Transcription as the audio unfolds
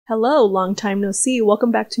Hello, long time no see.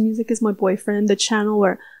 Welcome back to Music is My Boyfriend, the channel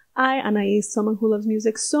where I, Anais, someone who loves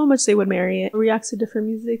music so much they would marry it, reacts to different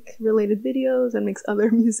music-related videos and makes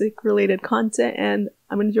other music-related content. And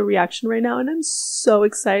I'm going to do a reaction right now, and I'm so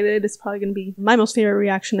excited. It's probably going to be my most favorite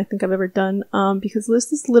reaction I think I've ever done, because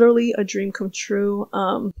this is literally a dream come true.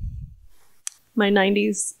 My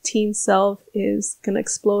 90s teen self is going to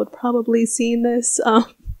explode probably seeing this.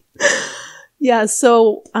 Yeah,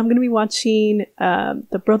 so I'm going to be watching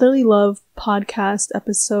the Brotherly Love podcast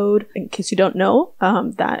episode. In case you don't know,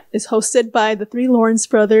 that is hosted by the three Lawrence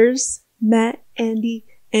brothers, Matt, Andy,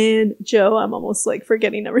 and Joe. I'm almost like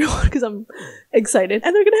forgetting everyone because I'm excited.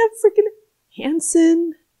 And they're going to have freaking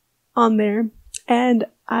Hanson on there. And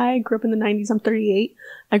I grew up in the 90s. I'm 38.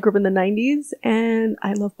 I grew up in the 90s and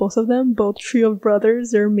I love both of them. Both trio of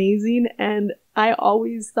brothers. They're amazing. And I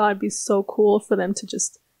always thought it'd be so cool for them to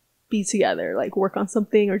just be together, like work on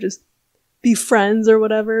something or just be friends or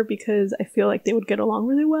whatever, because I feel like they would get along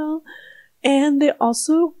really well. And they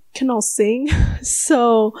also can all sing.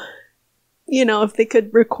 So, you know, if they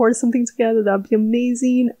could record something together, that'd be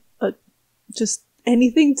amazing. Just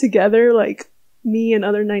anything together, like me and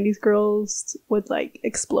other 90s girls would like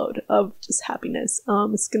explode of just happiness.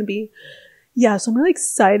 It's gonna be, yeah, so I'm really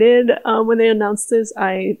excited. When they announced this,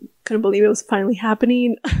 I couldn't believe it was finally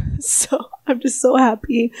happening. So I'm just so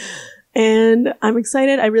happy and I'm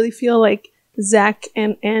excited. I really feel like Zach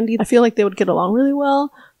and Andy, I feel like they would get along really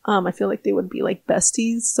well. I feel like they would be like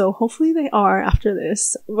besties. So hopefully they are after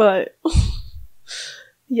this. But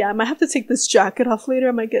yeah, I might have to take this jacket off later.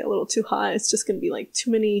 I might get a little too hot. It's just going to be like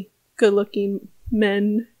too many good looking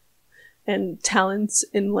men and talents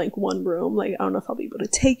in like one room. Like, I don't know if I'll be able to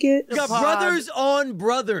take it. We got brothers on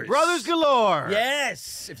brothers. Brothers galore.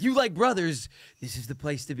 Yes. If you like brothers, this is the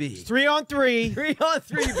place to be. It's 3 on 3. 3 on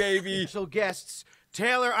 3, baby. So guests,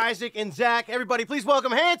 Taylor, Isaac, and Zach. Everybody, please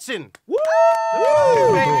welcome Hanson. Woo!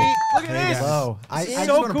 Woo! Baby. Look at this. Hello. I just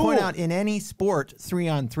so want to cool. point out, in any sport, 3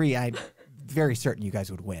 on 3, I'm very certain you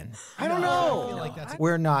guys would win. I don't know. I feel like that's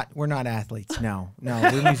We're not athletes. No,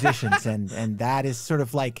 we're musicians, and that is sort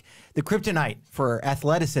of like the kryptonite for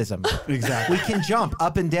athleticism. exactly. We can jump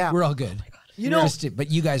up and down. We're all good. You know,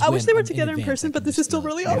 but you guys. I win wish they were in together in advance. person, I but can this just is still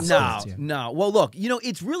feel it. really awesome. No. Well, look, you know,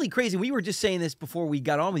 it's really crazy. We were just saying this before we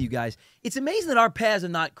got on with you guys. It's amazing that our paths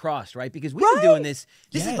have not crossed, right? Because we've been doing this.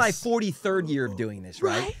 This is my 43rd year of doing this,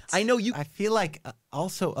 right? I know you. I feel like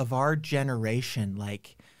also of our generation,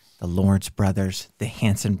 like the Lawrence brothers, the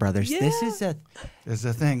Hanson brothers. Yeah. This is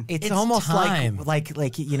a thing. It's almost almost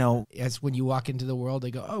like you know. As when you walk into the world,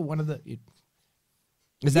 they go, "Oh, one of the."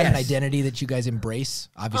 Is that an identity that you guys embrace?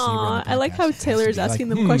 Obviously, you run the I like podcast. how It has to Taylor's be asking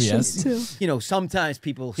like, them questions yes. too. You know, sometimes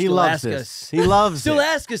people He still loves ask this. us. He loves Still it.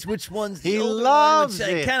 ask us which one's He the older loves one,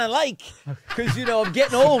 which it. I kind of like, because you know I'm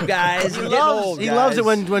getting old, guys. He loves it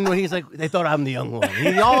when he's like, they thought I'm the young one.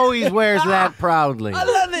 He always wears that proudly. I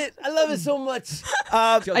love it. I love it so much.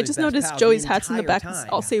 I just noticed Joey's hats in the back.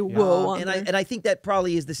 I'll say whoa on there. And I think that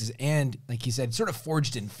probably is this. And like you said, sort of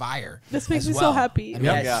forged in fire. This makes as me so well. happy. I mean,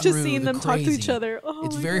 Yes. Just through seeing the them talk to each crazy. other. Oh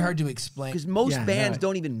It's my very God. hard to explain. Because most bands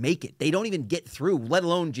don't even make it. They don't even get through, let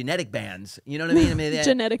alone genetic bands. You know what I mean?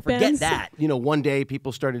 Genetic forget bands. that. You know, one day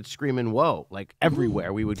people started screaming "whoa" like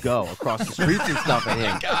everywhere we would go across the streets and stuff at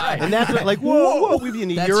him. And that's what, like whoa, we'd be in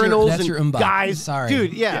the That's urinals that's and your umbop. guys, Sorry.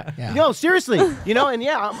 dude, yeah. Yeah. No, seriously, you know, and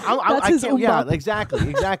yeah, That's I his can't, yeah, umbop.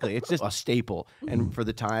 exactly. It's just a staple, and for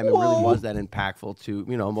the time, it really was that impactful to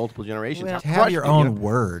multiple generations. to Crushed have your it, own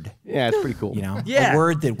word. Yeah, it's pretty cool. You know, Yeah. a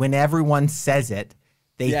word that when everyone says it,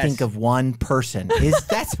 they Yes. think of one person.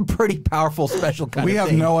 That's a pretty powerful, special kind We of have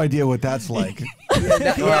thing. no idea what that's like.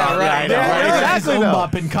 Yeah, right. Yeah, exactly, Zoom though.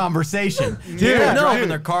 up in conversation. Dude, They no. drive in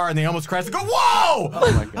their car and they almost crash and go, whoa!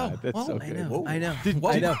 Oh my god, that's so I good. know. I know. Whoa.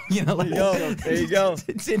 I know. You know, like, There you go.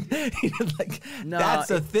 it's in, like, No,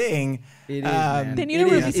 that's a thing. It is, man. They need It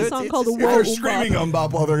to is. release a song called They're Whoa screaming Umbop.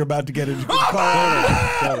 umbop while they're about to get into the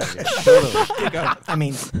car. Totally. I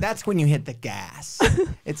mean, that's when you hit the gas.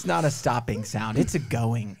 It's not a stopping sound. It's a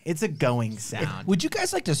going sound. Would you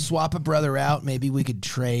guys like to swap a brother out? Maybe we could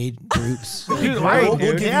trade groups. Dude, We'll, right, we'll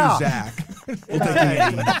dude. give Yeah. you Zach. We'll take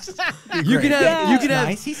Andy. You can have. Yeah. You can have.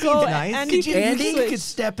 Nice. He seems Go, nice. Andy Could you, can you switch. could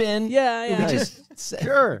step in. Yeah. We just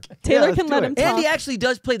Sure. Taylor Yeah, can let's let do him it. talk. Andy actually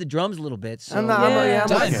does play the drums a little bit. So. I'm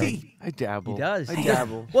Does okay. he? I dabble. He does. I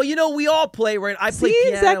dabble. Well, you know, we all play, right? I play See,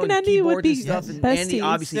 piano Zach and and Andy would keyboards and be stuff, and Andy besties.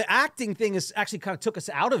 obviously. The acting thing is actually kind of took us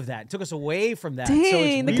out of that. It took us away from that. Dang, so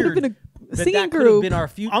it's they could have weird been a that singing could have group. been our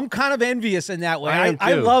future. I'm kind of envious in that way. I am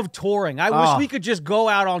I too. love touring. I Oh. wish we could just go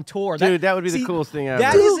out on tour. Dude, that would be the coolest thing ever.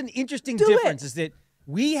 That is an interesting do difference. it. Is that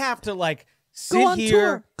we have to like sit on here,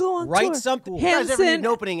 tour. Go on write tour. something. You guys ever need Hanson.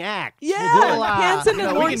 an opening act? Yeah, We'll, Hanson you and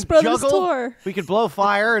know, we Lawrence can Brothers juggle. tour. We could blow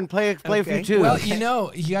fire and play for you too. Well, you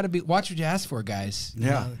got to watch what you ask for, guys. You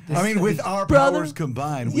Yeah. know, I mean, with our Brother- powers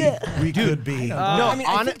combined, Yeah. we could be. no, I mean,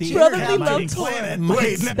 I on think it. Brotherly Love Tour.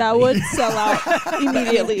 Wait, That would sell out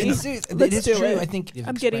immediately. It Let's is do true. it. I think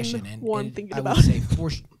I'm getting expression warm thinking I about would it.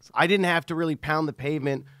 say I didn't have to really pound the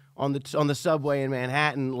pavement on the subway in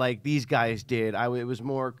Manhattan like these guys did. It was a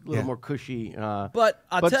little more cushy. But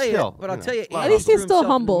I'll tell still, you. But I'll tell you. At Andy least he's threw still himself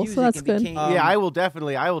into humble, so music that's and good. became- yeah,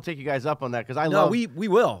 I will take you guys up on that because I No, love. we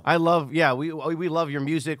will. I love, we love your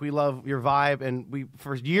music. We love your vibe, and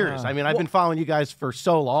for years. I mean, I've been following you guys for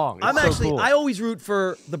so long. It's I'm so actually. cool. I always root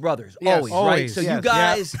for the brothers. Yes. Always, right? Always. So Yes. you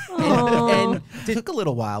guys and It took a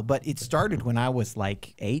little while, but it started when I was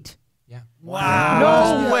like 8. Yeah.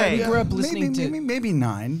 Wow. No way. We grew up listening to. maybe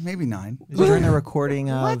 9. Maybe 9. It was during the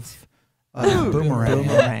recording of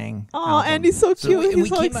Boomerang. Oh, album. Andy's so cute. And He's we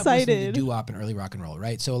so came up listening to excited. doo-wop and early rock and roll,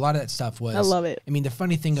 right? So a lot of that stuff was. I love it. I mean, the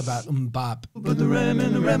funny thing about bop, like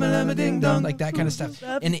that kind of stuff,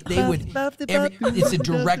 and they would. It's a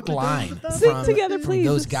direct line Sing from, together, from please.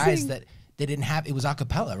 those Just guys sing. that they didn't have. It was a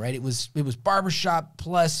cappella, right? It was barbershop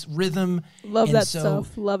plus rhythm. Love and that so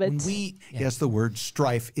stuff. Love it. when we, Yes, the word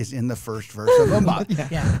strife is in the first verse of Bop.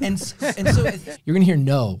 yeah, and so you're gonna hear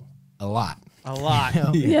no a lot. A lot. You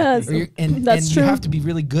know? Yes, And that's you true. have to be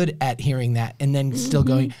really good at hearing that and then still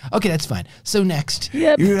going, okay, that's fine. So next.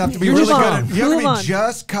 Yep. You have to be Move really good. on. You have to Move be on.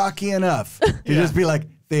 just cocky enough to just be like,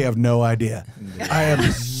 they have no idea. I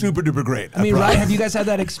am super duper great. I mean, promise. right? Have you guys had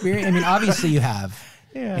that experience? I mean, obviously you have.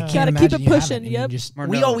 Yeah. I can't Gotta keep imagine it you haven't, pushing, and you yep. just-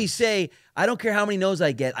 we always say, I don't care how many no's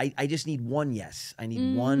I get. I just need one yes. I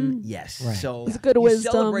need one yes. Right. So It's good you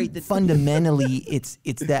wisdom. celebrate the Fundamentally, it's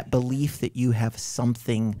that belief that you have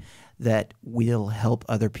something that will help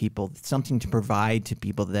other people, something to provide to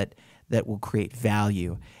people that will create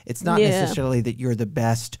value. It's not Yeah. necessarily that you're the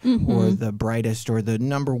best or the brightest or the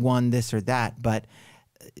number one this or that, but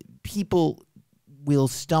people will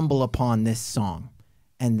stumble upon this song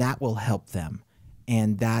and that will help them.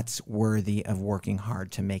 And that's worthy of working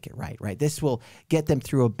hard to make it right? This will get them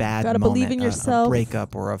through a bad Gotta moment, believe in yourself a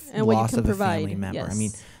breakup or a and what you loss can of a family provide. member. Yes. I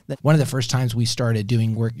mean, One of the first times we started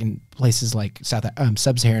doing work in places like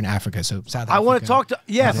sub-Saharan Africa, so South Africa. I want to talk to.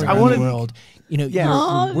 Yes, around I the want to. world. You know, Yeah. you're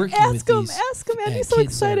Aw, working ask with him, these ask him. Andy's so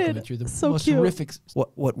kids that are excited. going through the So most cute. horrific.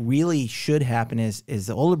 what really should happen is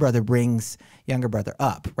the older brother brings younger brother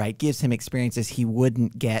up, right? Gives him experiences he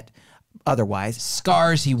wouldn't get otherwise.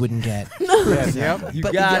 Scars he wouldn't get. Yep. You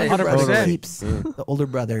But got the it. younger brother 100%. keeps the older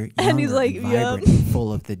brother younger And he's like, vibrant, yep. and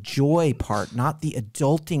full of the joy part, not the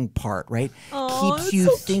adulting part, right? Aw, Keeps that's you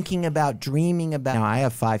so thinking about, dreaming about. Now, I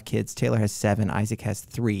have 5 kids. Taylor has 7. Isaac has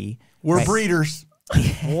 3. We're right? breeders.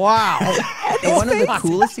 Wow. And one of the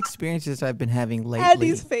coolest experiences I've been having lately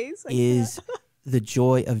Andy's face. I is the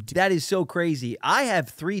joy of That is so crazy. I have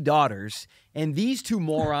 3 daughters, and these 2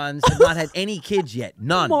 morons have not had any kids yet.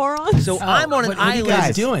 None. Morons. So I'm on an What are you island.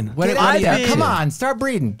 guys doing? What, Get what out are you there. up to? Come on, start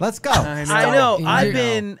breeding. Let's go. I know.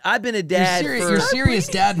 You're- I've been a You're, dad you're for serious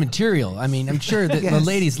dad material. I mean, I'm sure that the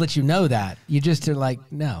ladies let you know that. You just are like,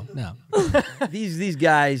 no. these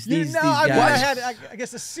guys. These I guys. had, I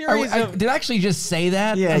guess, a series of. Did I actually just say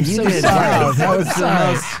that? Yeah, I'm you so did. sorry. Wow, that was the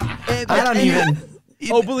most. I don't even.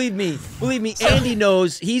 Oh, believe me. Andy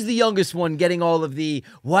knows. He's the youngest one getting all of the,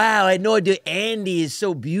 wow, I had no idea Andy is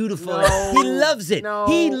so beautiful. No. He loves it. No.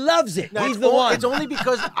 He loves it. No, He's the one. It's only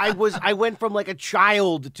because I went from like a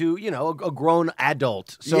child to a grown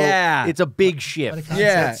adult. So Yeah. it's a big shift.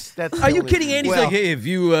 Yeah. That's Are the you only kidding? thing. Andy's Well, like, hey,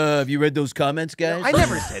 have you read those comments, guys? I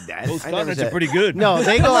never said that. Those I never comments said- are pretty good. No,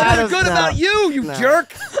 they go out They're of good about you, you Nah.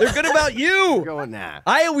 jerk. They're good about you. Going that.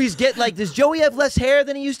 I always get like, does Joey have less hair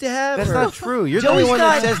than he used to have? That's Or- not true. You're the only Joey's one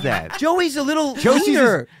that got- says that. Joey's a little Joey's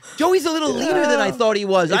leaner. Joey's a little leaner than I thought he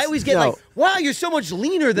was. I It's- always get no. like, wow, you're so much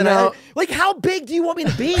leaner than No. I. Like, how big do you want me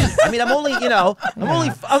to be? I mean, I'm only, I'm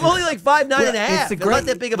only like 5'9" and a half. I'm not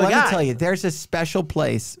that big of a Let guy. me tell you, there's a special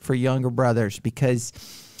place for younger brothers because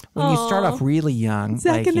when you start Aw. off really young,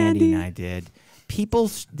 Zach like and Andy Andy. and I did,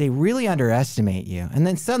 people they really underestimate you, and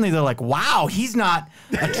then suddenly they're like, "Wow, he's not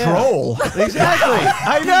a troll." Exactly.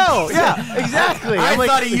 I know. Yeah. Exactly. I I'm like,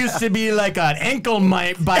 thought he used to be like an ankle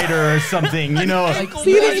biter or something, you know. So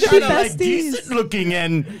you need to be kinda, like, besties. decent looking,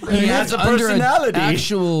 and he has a Under an personality.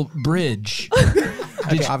 actual bridge.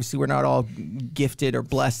 Okay, obviously, we're not all gifted or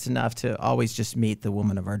blessed enough to always just meet the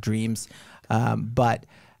woman of our dreams, but.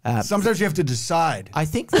 Sometimes you have to decide. I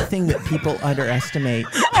think the thing that people underestimate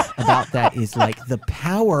about that is like the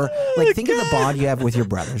power. Like, think of the bond you have with your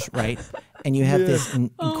brothers, right? and you have this Oh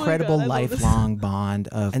my incredible God, I love this. lifelong bond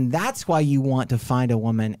of, and that's why you want to find a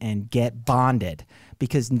woman and get bonded,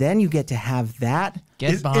 because then you get to have that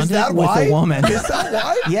Get bonded Is that with why? a woman. Is that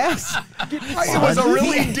why? Yes. It was a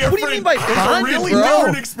really different. What do you mean by it was a bonded, really bro?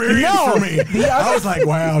 different experience for me. I was like,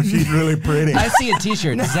 wow, she's really pretty. I see a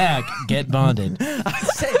T-shirt. Zach, get bonded.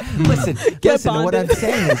 Listen, what I'm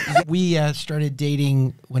saying is, We started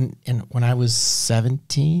dating when I was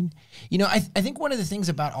 17. You know, I think one of the things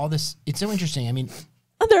about all this, it's so interesting. I mean,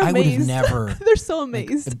 Oh, they're I would have amazed. never They're so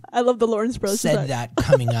amazed. I love the Lawrence Bros. said that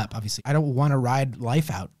coming up. Obviously, I don't want to ride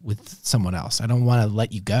life out with someone else. I don't want to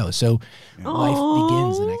let you go. So life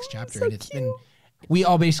begins the next chapter, so and it's been. We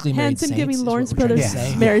all basically married Hanson saints, giving is Lawrence what we're trying to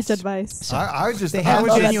Brothers say. marriage advice. I was just. they I have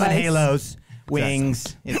was just genuine advice. halos,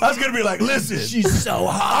 wings. I was gonna be like, listen, she's so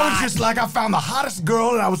hot. I was just like, I found the hottest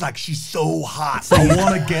girl, and I was like, she's so hot. I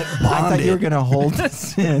want to get bonded. I thought you were going to hold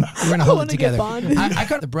this in. We're gonna hold it wanna get together.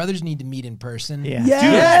 bonded. The brothers need to meet in person. Yeah. Yes, The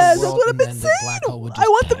that's world, what I've and been then the saying. black hole would I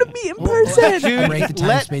want them to just meet in person. Dude, break the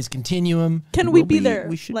time-space continuum. Can we be there?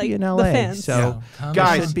 We should like, be in the LA. fans. So Come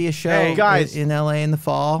Guys, there should be a show hey, guys. in LA in the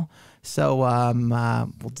fall. So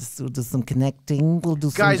we'll do some connecting. We'll do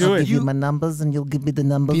some. Guys, I'll do give you it. my numbers, and you'll give me the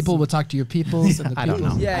numbers. people will talk to your peoples. And the I don't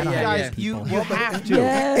peoples. know. Yeah, yeah, Guys, yeah. you have to.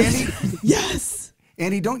 Yes. Yes.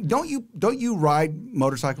 Andy, don't you ride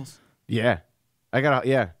motorcycles? Yeah, I got.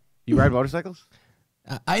 Yeah, you ride motorcycles?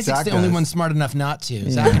 Isaac's Zach the only does. one smart enough not to.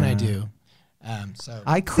 Zach and I do. So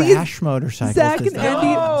I crash motorcycles. Zach 'cause and that's-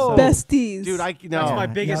 Andy, Oh. besties. Dude, I no. That's my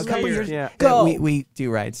biggest Yeah, fear. Yeah. Go. We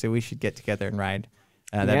do ride, so we should get together and ride.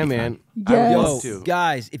 That'd Yeah, be man. fun. I would Yes. love Yo, to.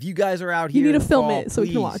 guys, if you guys are out You here, need in to the film fall, it so we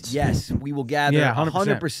can please, watch. Yes, we will gather Yeah,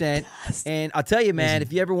 100%. And I'll tell you, man,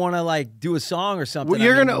 if you ever want to like do a song or something, Well,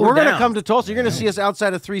 we're we're gonna down. come to Tulsa. You're gonna see us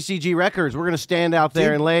outside of 3CG Records. We're gonna stand out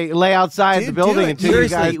there and lay outside the Dude, building do it. until you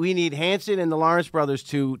Seriously. guys. We need Hanson and the Lawrence Brothers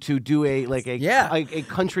to do a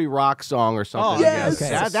country rock song or something. Oh, yes.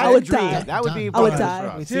 Okay. That's I a would dream. die. That would be. I would fun die. for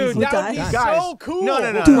us. Dude, Would that would be die. Guys, so cool. No,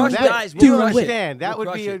 no, no. Do no. it. That, Do you it. understand? That We'll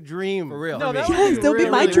would be crush a it. dream. For real. No, for that me. would Yes, that'll be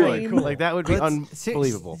my really dream. Like that would be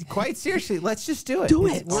unbelievable. Quite seriously, let's just do it. Do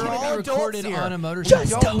it. We're We're all all adults recorded here. on a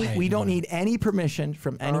motorcycle. We don't need any permission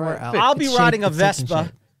from anywhere else. I'll be It's riding a shaped, it's taken Vespa.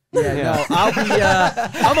 shape. Yeah, no, I'll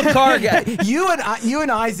be. I'm a car guy. You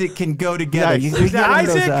and Isaac can go together. Nice. You can get one of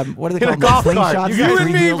Isaac, those, what are they in a called? golf cart. Slingshots, You and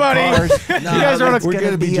me, three-wheel buddy. cars. You guys are on a. We're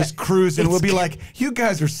gonna be be just cruising. We'll be like, you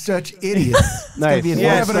guys are such idiots. It's gonna be a Nice. We're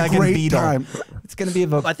having a Volkswagen great Beetle. time. It's gonna be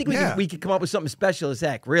a I think Yeah. we could come up with something special as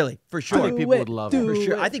heck. Really, for sure. I think people would love it. For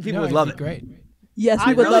sure. I think people No, would it'd love be it. Great. Yes, I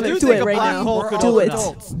we would really love do it. Do think it a right black now. hole could Do open it.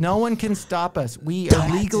 up. No one can stop us. We are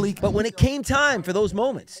legally. But when it came time for those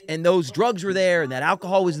moments and those drugs were there and that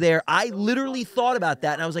alcohol was there, I literally thought about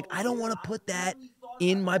that and I was like, I don't want to put that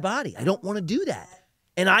in my body. I don't want to do that.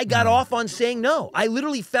 And I got off on saying no. I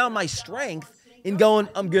literally found my strength in going,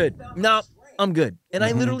 I'm good. No, I'm good. And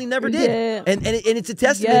I literally never did. Yeah. And it's a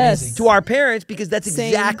testament Yes. to our parents because that's Same.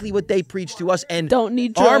 exactly what they preached to us. And Don't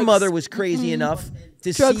need our drugs. mother was crazy enough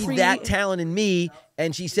to see Drug-free. that talent in me.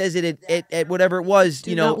 And she says it at whatever it was,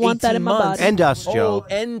 Do not want that 18 in my months. body. And us, Joe. Oh,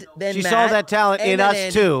 and then She Matt, saw that talent and in then us,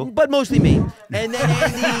 Andy, too. but mostly me. And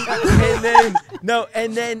then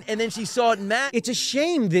Andy, and then she saw it in Matt. It's a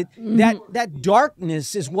shame that that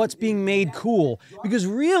darkness is what's being made cool. Because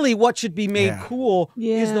really, what should be made cool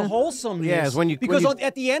is Yeah. the wholesomeness. Yeah, is when you- because when you-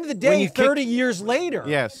 at the end of the when day, you kick- 30 years later,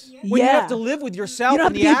 Yes. when you Yeah. have to live with yourself You don't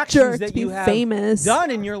and have the to be a actions jerk that to be you have famous.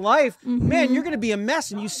 done in your life, man, you're going to be a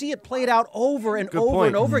mess, and you see it played out over and over point.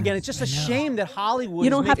 and over again. It's just a shame that Hollywood. You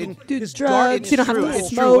don't is have to making do this drugs. You don't have true. to It's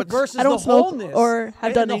true. smoke. versus I don't the smoke wholeness or have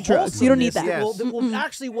and done the any drugs. You don't need that. wholesomeness that will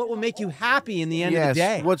actually what will make you happy in the end of the Yes.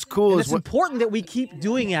 day. What's cool and is it's what- important that we keep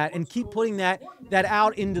doing that and keep putting that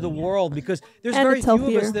out into the world because there's And very it's few of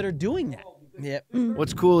healthier. us that are doing that. Yep.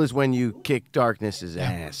 What's cool is when you kick darkness's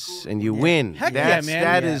ass and you win. Heck yeah, That's,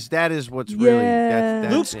 man. that is what's really Yeah.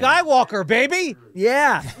 that's Luke Skywalker, baby.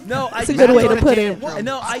 Yeah. No, It's a good way to put it.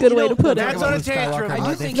 No, It's a good way to put it. That's on a tantrum. I do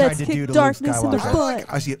Let's think tried to kick do to darkness Luke in the Skywalker. butt.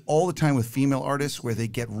 I see it all the time with female artists where they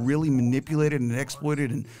get really manipulated and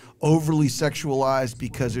exploited and overly sexualized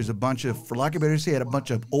because there's a bunch of, for lack of a better say, a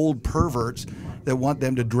bunch of old perverts that want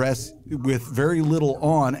them to dress with very little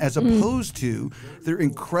on, as opposed to their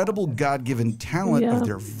incredible God-given talent Yeah. of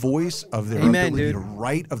their voice, of their Amen, ability dude. to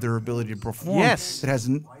write, of their ability to perform. Yes.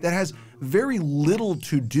 that has very little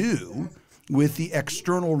to do with the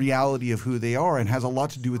external reality of who they are and has a lot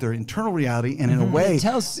to do with their internal reality. And in a way,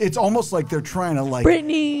 it's almost like they're trying to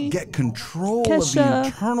Brittany, get control of the Kesha.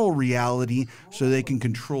 internal reality so they can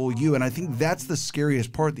control you. And I think that's the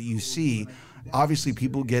scariest part that you see. Obviously,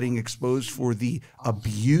 people getting exposed for the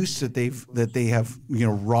abuse that they have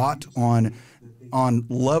wrought on on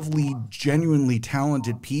lovely, genuinely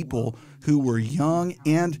talented people who were young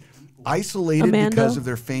and isolated because of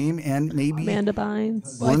their fame, and maybe Amanda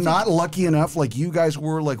Bynes. we're not lucky enough like you guys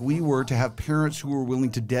were, like we were, to have parents who were willing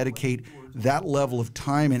to dedicate that level of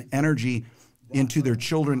time and energy into their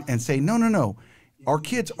children and say, no. Our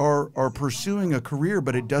kids are pursuing a career,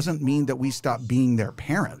 but it doesn't mean that we stop being their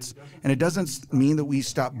parents. And it doesn't mean that we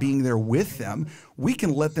stop being there with them. We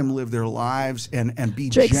can let them live their lives and be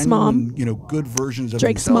Drake's genuine, mom. Good versions of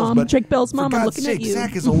Drake's themselves. mom. But Drake Bell's mom, for I'm God's looking at sake, you.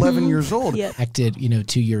 Zach is 11 years old. Yep. Connected,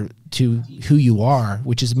 to who you are,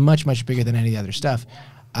 which is much, much bigger than any of the other stuff.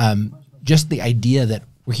 Just the idea that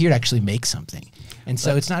we're here to actually make something. And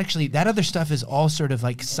so it's not actually, that other stuff is all sort of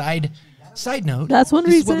like side note. That's one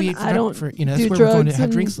this is what reason we eat for I don't that's do where we're going drugs to have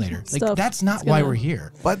and drinks later. Like stuff. that's not It's why gonna- we're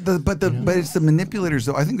here. But it's the manipulators,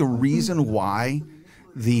 though. I think the reason why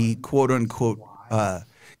the quote unquote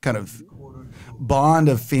kind of bond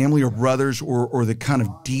of family or brothers, or the kind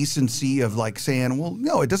of decency of like saying, well,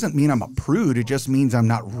 no, it doesn't mean I'm a prude. It just means I'm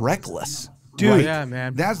not reckless. Dude. Right? Yeah,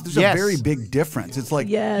 man. There's Yes. a very big difference. It's like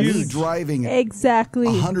Yes. me driving Exactly.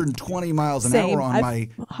 120 miles an Same. hour on my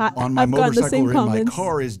I've gotten the motorcycle same or in my comments.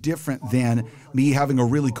 car is different than me having a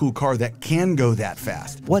really cool car that can go that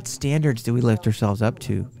fast. What standards do we lift ourselves up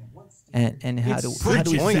to, and how do we point,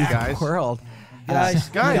 see guys. the world? Guys,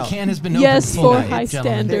 The can has been Yes, opened full, for high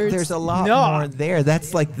gentlemen. standards. There's a lot No. more there.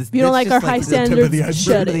 That's like the. If you don't like our high the tip of standards, the iceberg.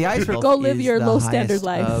 shut of the it. iceberg Go live is your the low standard highest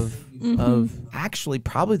life. of actually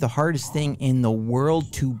probably the hardest thing in the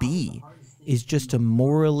world to be is just a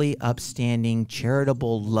morally upstanding,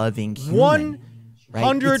 charitable, loving human.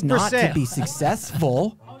 Right? It's not to 100%. be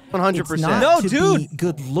successful. 100%. It's not No, to dude. be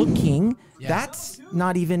good looking. That's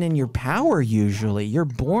not even in your power usually. You're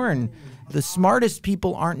born. The smartest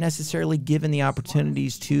people aren't necessarily given the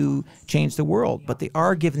opportunities to change the world, but they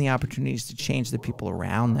are given the opportunities to change the people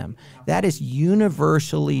around them. That is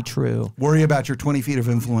universally true. Worry about your 20 feet of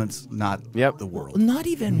influence, not Yep. the world. Not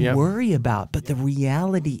even Yep. worry about, but the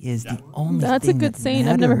reality is the only That's a thing good that saying.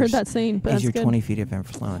 I've never heard matters that saying, but is that's your good. 20 feet of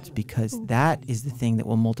influence, because that is the thing that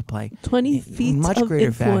will multiply 20 in feet much of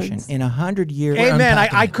greater fashion. influence. In 100 years. Hey man,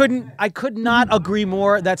 unpacking I could not agree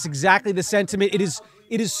more. That's exactly the sentiment.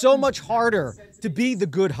 It is so much harder to be the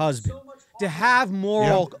good husband, to have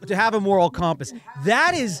a moral compass.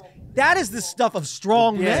 That is the stuff of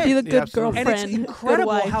strong men. Be the good absolutely. And girlfriend. it's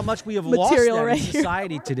incredible good wife. how much we have Material lost that right in here.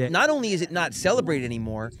 society today. Not only is it not celebrated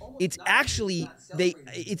anymore, it's actually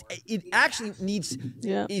it actually needs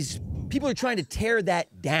Yeah. is people are trying to tear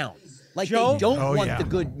that down. Like Joe? they don't Oh, want yeah. the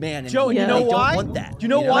good man Joe, anymore. you Yeah. know They don't why? want that. Do you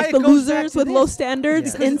know why Like it the goes back losers to with this? low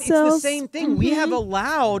standards, Because it's the incels. same thing. We have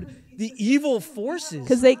allowed the evil forces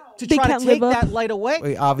 'Cause they to can't try to take live up. that light away.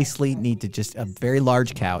 We obviously need to just a very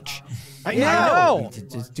large couch. I know. We need to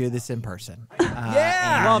just do this in person.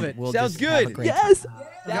 Yeah. and Love it. We'll Sounds just have a good. great Yes.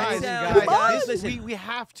 That sounds- Come on. guys, listen, we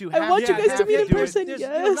have to. I want you guys to meet in do it. person. There's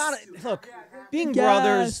Yes. not look, being Yes.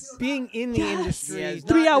 brothers, being in the Yes. industry. Yeah, is it's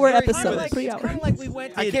not- 3-hour it's very episode, like- 3 it's hours. kind of like we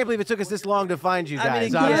went. I can't believe it took us this long to find you I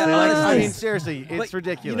mean, guys. yeah. honestly, like, I mean, Yes. seriously, it's But,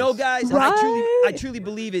 ridiculous. You know, guys, Right? I truly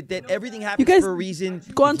believe it that everything happens guys for a reason.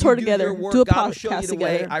 go on If tour you do together, your work, do a God will show you podcast the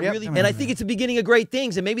way. together. I Yep. really, and I think it's the beginning of great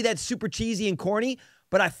things. And maybe that's super cheesy and corny,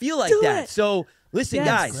 but I feel like Do that. it. So listen, Yes.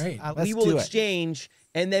 guys, Great. Let's we will do it. exchange.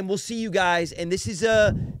 And then we'll see you guys. And this is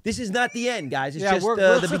not the end, guys. It's just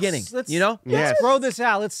we're- the beginning. Let's, You know? Yes. Let's throw this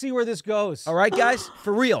out. Let's see where this goes. All right, guys.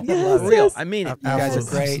 For real. Yes, For real. yes. I mean it. You guys are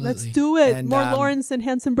Absolutely. great. Let's do it. And, More Lawrence and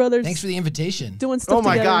Hanson brothers Thanks for the invitation. doing stuff Oh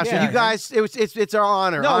my together. gosh, Yeah. you guys, it's our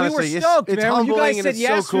honor. No, honestly. we were stoked, it's man. When you humbling guys and said it's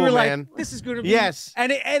yes, so cool, we were man. like, "This is going to be Yes.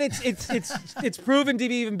 and it's proven to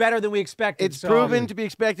be even better than we expected. It's so- proven to be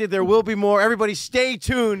expected. There will be more. Everybody, stay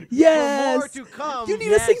tuned. Yes. For more to come. You need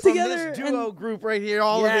to sing from together This duo and- group right here.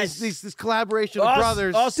 All Yes. of this collaboration of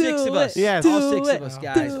brothers. All six Do of us. it. Yes. All Do 6 it. of us,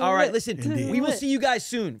 guys. Do All right, it. listen. Do We will it. see you guys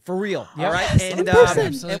soon, for real. Yep. All right. Yes, And in person.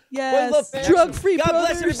 Absolutely. Yes. Well, look, Drug-free God brothers.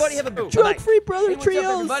 bless everybody. Have a good Drug-free brother Hey, what's up,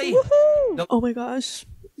 trios. everybody? Woohoo. Oh my gosh.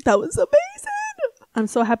 That was amazing. I'm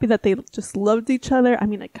so happy that they just loved each other. I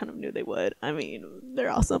mean, I kind of knew they would. I mean, they're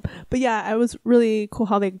awesome. But yeah, I was really cool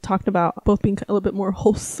how they talked about both being a little bit more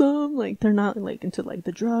wholesome. Like they're not like into like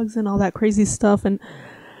the drugs and all that crazy stuff. And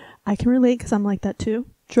I can relate because I'm like that too.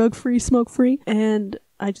 Drug-free, smoke-free. And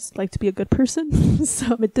I just like to be a good person.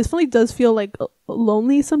 So it definitely does feel like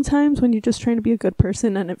lonely sometimes when you're just trying to be a good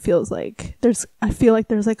person, and it feels like I feel like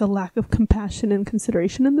there's like a lack of compassion and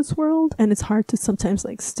consideration in this world, and it's hard to sometimes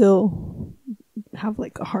like still have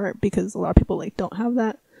like a heart because a lot of people like don't have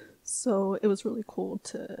that. So it was really cool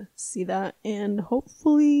to see that, and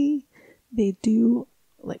hopefully they do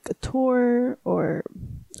like a tour or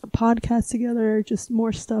a podcast together, just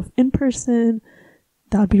more stuff in person.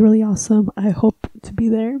 that would be really awesome. I hope to be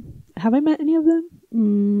there. Have I met any of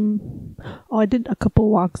them? Oh, I did a couple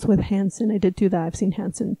walks with Hanson. I did do that. I've seen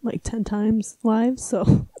Hanson like 10 times live.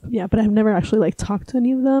 So yeah, but I've never actually like talked to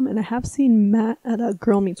any of them. And I have seen Matt at a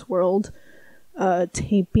Girl Meets World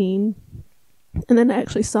taping. And then I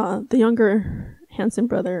actually saw the younger Hanson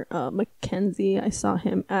brother, Mackenzie. I saw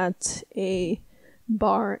him at a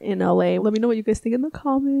bar in LA. Let me know what you guys think in the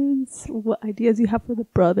comments, what ideas you have for the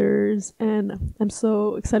brothers. And I'm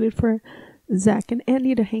so excited for Zach and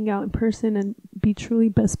Andy to hang out in person and be truly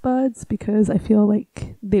best buds, because I feel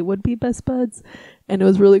like they would be best buds. And it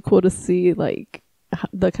was really cool to see like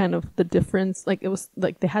the kind of the difference. Like it was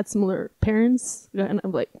like they had similar parents and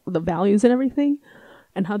like the values and everything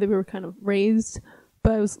and how they were kind of raised.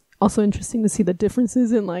 But it was also interesting to see the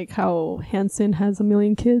differences in like how Hanson has a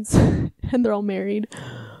million kids and they're all married,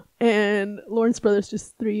 and Lawrence brothers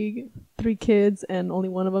just three kids and only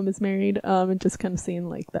one of them is married. And just kind of seeing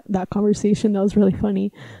like that conversation, that was really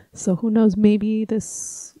funny. So who knows, maybe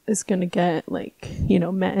this is gonna get like, you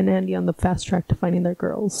know, Matt and Andy on the fast track to finding their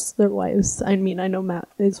girls, their wives. I mean, I know Matt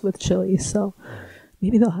is with Chili, so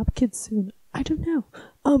maybe they'll have kids soon. I don't know.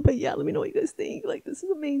 But yeah, let me know what you guys think. Like, this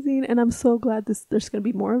is amazing, and I'm so glad there's gonna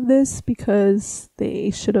be more of this, because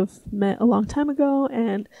they should have met a long time ago,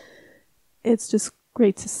 and it's just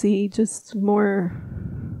great to see just more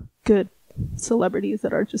good celebrities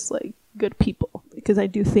that are just like good people, because I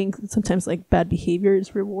do think that sometimes like bad behavior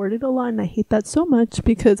is rewarded a lot, and I hate that so much,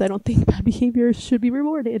 because I don't think bad behavior should be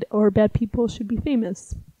rewarded or bad people should be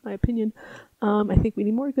famous, my opinion. I think we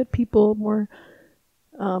need more good people, more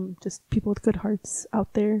just people with good hearts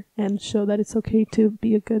out there, and show that it's okay to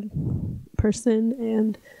be a good person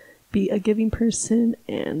and be a giving person,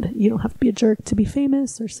 and you don't have to be a jerk to be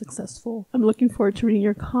famous or successful. I'm looking forward to reading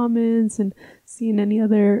your comments and seeing any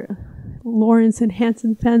other Lawrence and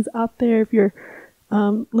Hanson fans out there. If you're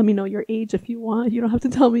let me know your age if you want. You don't have to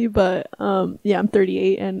tell me, but yeah, I'm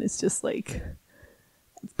 38, and it's just like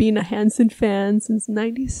being a Hanson fan since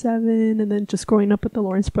 97, and then just growing up with the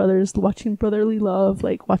Lawrence brothers, watching brotherly love,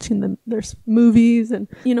 like watching them their movies, and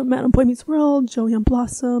you know, Matt on Boy Meets World, Joey on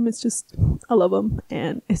Blossom. It's just, I love them,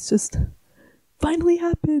 and it's just finally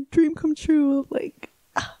happened, dream come true. Like,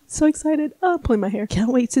 so excited. Pulling my hair.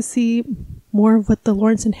 Can't wait to see more of what the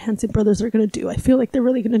Lawrence and Hanson brothers are gonna do. I feel like they're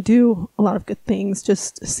really gonna do a lot of good things.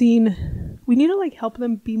 Just seeing, we need to like help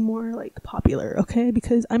them be more like popular, okay?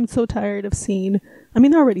 Because I'm so tired of seeing, I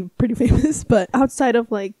mean, they're already pretty famous, but outside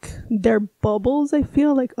of like their bubbles, I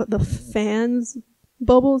feel like the fans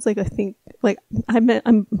bubbles, like I think like I've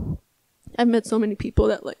met so many people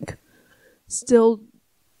that like still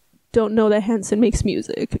don't know that Hanson makes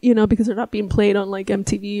music, you know, because they're not being played on like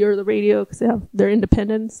MTV or the radio, because they're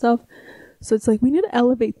independent and stuff. So it's like we need to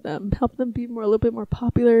elevate them, help them be a little bit more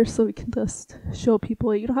popular, so we can just show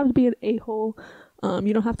people you don't have to be an a-hole,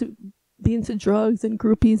 you don't have to be into drugs and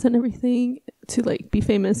groupies and everything to like be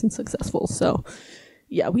famous and successful. So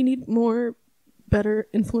yeah, we need more better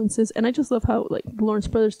influences, and I just love how like the Lawrence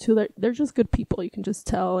brothers too, they're just good people, you can just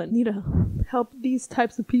tell, and need to help these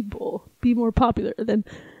types of people be more popular than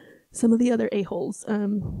some of the other a-holes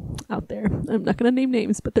out there. I'm not gonna name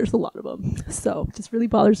names, but there's a lot of them. So it just really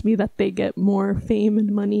bothers me that they get more fame and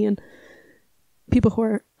money, and people who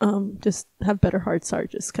are just have better hearts are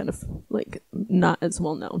just kind of like not as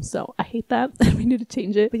well known. So I hate that. We need to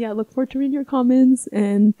change it. But yeah, I look forward to reading your comments,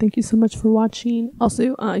 and thank you so much for watching.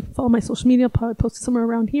 Also, follow my social media. I'll probably post it somewhere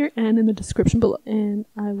around here and in the description below. And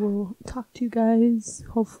I will talk to you guys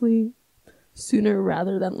hopefully sooner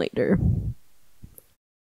rather than later.